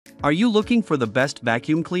Are you looking for the best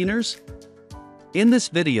vacuum cleaners? In this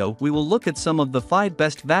video, we will look at some of the 5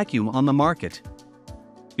 best vacuum on the market.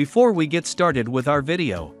 Before we get started with our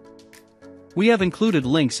video, we have included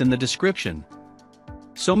links in the description,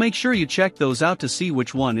 so make sure you check those out to see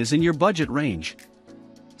which one is in your budget range.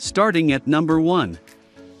 Starting at number 1.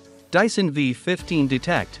 Dyson V15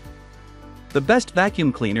 Detect. The best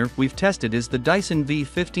vacuum cleaner we've tested is the Dyson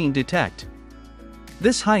V15 Detect.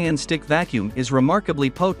 This high-end stick vacuum is remarkably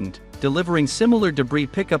potent, delivering similar debris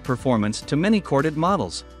pickup performance to many corded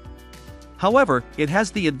models. However, it has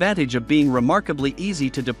the advantage of being remarkably easy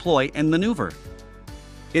to deploy and maneuver.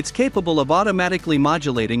 It's capable of automatically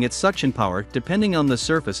modulating its suction power depending on the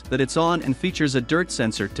surface that it's on and features a dirt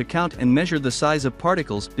sensor to count and measure the size of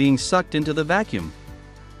particles being sucked into the vacuum.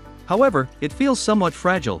 However, it feels somewhat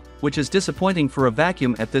fragile, which is disappointing for a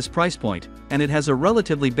vacuum at this price point, and it has a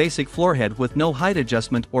relatively basic floor head with no height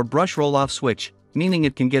adjustment or brush roll-off switch, meaning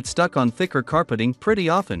it can get stuck on thicker carpeting pretty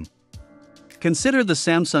often. Consider the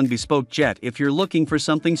Samsung Bespoke Jet if you're looking for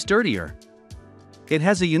something sturdier. It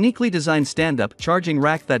has a uniquely designed stand-up charging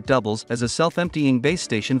rack that doubles as a self-emptying base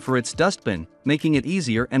station for its dustbin, making it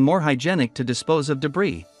easier and more hygienic to dispose of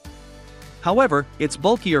debris. However, its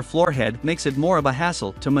bulkier floor head makes it more of a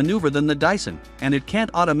hassle to maneuver than the Dyson, and it can't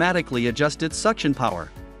automatically adjust its suction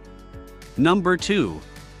power. Number 2.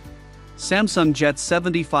 Samsung Jet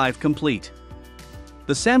 75 Complete.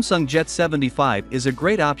 The Samsung Jet 75 is a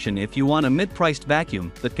great option if you want a mid-priced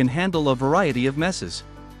vacuum that can handle a variety of messes.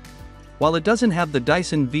 While it doesn't have the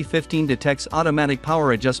Dyson V15 Detect's automatic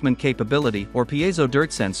power adjustment capability or piezo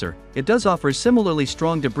dirt sensor, it does offer similarly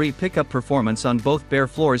strong debris pickup performance on both bare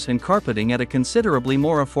floors and carpeting at a considerably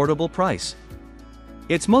more affordable price.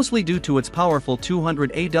 It's mostly due to its powerful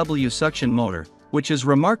 200 AW suction motor, which is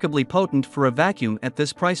remarkably potent for a vacuum at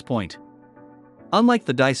this price point. Unlike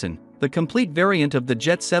the Dyson, the complete variant of the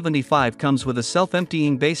Jet 75 comes with a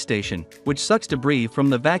self-emptying base station, which sucks debris from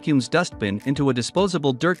the vacuum's dustbin into a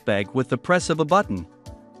disposable dirt bag with the press of a button.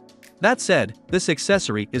 That said, this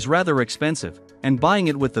accessory is rather expensive, and buying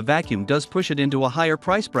it with the vacuum does push it into a higher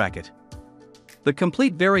price bracket. The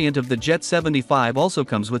complete variant of the Jet 75 also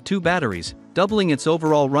comes with 2 batteries, doubling its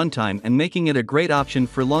overall runtime and making it a great option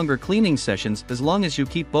for longer cleaning sessions as long as you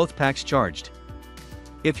keep both packs charged.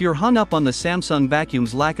 If you're hung up on the Samsung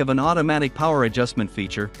vacuum's lack of an automatic power adjustment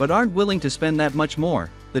feature but aren't willing to spend that much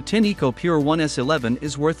more, the Tineco Pure 1S11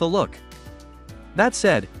 is worth a look. That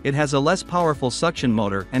said, it has a less powerful suction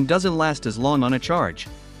motor and doesn't last as long on a charge.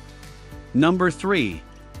 Number 3.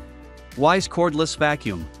 Wyze Cordless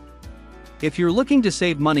Vacuum. If you're looking to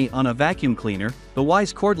save money on a vacuum cleaner, the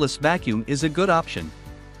Wyze Cordless Vacuum is a good option.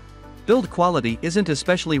 Build quality isn't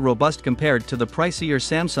especially robust compared to the pricier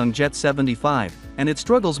Samsung Jet 75, and it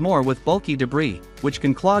struggles more with bulky debris, which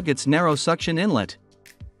can clog its narrow suction inlet.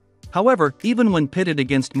 However, even when pitted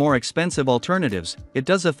against more expensive alternatives, it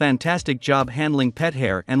does a fantastic job handling pet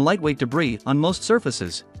hair and lightweight debris on most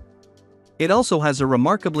surfaces. It also has a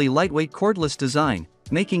remarkably lightweight cordless design,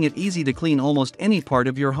 making it easy to clean almost any part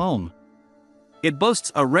of your home. It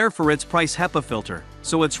boasts a rare for its price HEPA filter,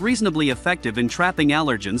 so it's reasonably effective in trapping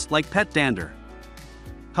allergens like pet dander.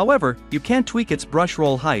 However, you can't tweak its brush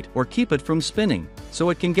roll height or keep it from spinning, so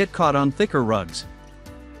it can get caught on thicker rugs.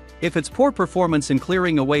 If its poor performance in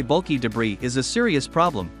clearing away bulky debris is a serious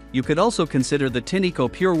problem, you could also consider the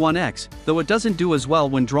Tineco Pure 1X, though it doesn't do as well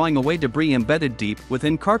when drawing away debris embedded deep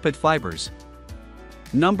within carpet fibers.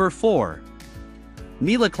 Number 4.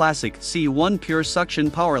 Miele Classic C1 Pure Suction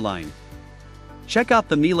Powerline. Check out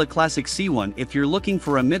the Miele Classic C1 if you're looking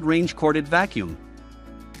for a mid-range corded vacuum.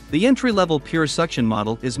 The entry-level pure suction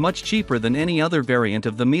model is much cheaper than any other variant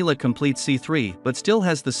of the Miele Complete C3 but still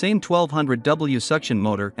has the same 1200W suction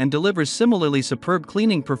motor and delivers similarly superb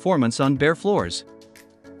cleaning performance on bare floors.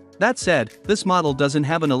 That said, this model doesn't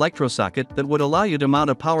have an electrosocket that would allow you to mount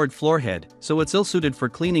a powered floor head, so it's ill-suited for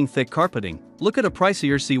cleaning thick carpeting. Look at a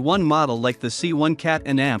pricier C1 model like the C1 Cat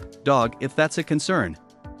and Amp Dog if that's a concern.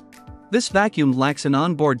 This vacuum lacks an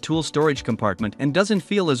onboard tool storage compartment and doesn't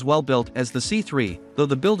feel as well built as the C3, though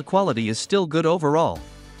the build quality is still good overall.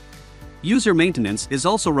 User maintenance is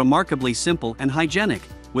also remarkably simple and hygienic,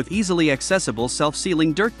 with easily accessible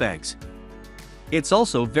self-sealing dirt bags. It's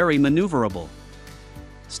also very maneuverable.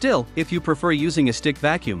 Still, if you prefer using a stick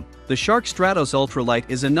vacuum, the Shark Stratos Ultralight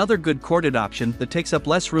is another good corded option that takes up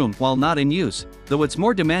less room while not in use, though it's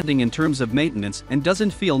more demanding in terms of maintenance and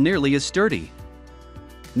doesn't feel nearly as sturdy.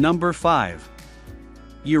 Number 5.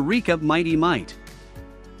 Eureka Mighty Mite.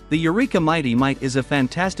 The Eureka Mighty Mite is a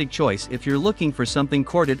fantastic choice if you're looking for something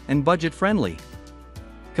corded and budget-friendly.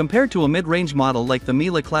 Compared to a mid-range model like the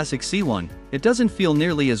Miele Classic C1, it doesn't feel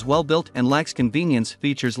nearly as well built and lacks convenience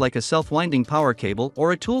features like a self-winding power cable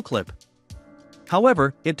or a tool clip.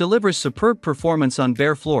 However, it delivers superb performance on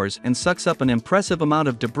bare floors and sucks up an impressive amount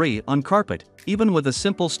of debris on carpet, even with a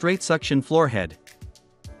simple straight suction floor head.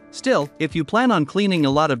 Still, if you plan on cleaning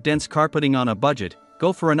a lot of dense carpeting on a budget,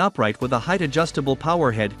 go for an upright with a height-adjustable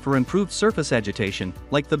power head for improved surface agitation,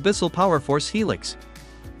 like the Bissell PowerForce Helix.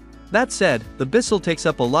 That said, the Bissell takes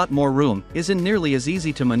up a lot more room, isn't nearly as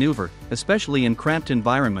easy to maneuver, especially in cramped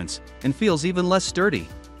environments, and feels even less sturdy.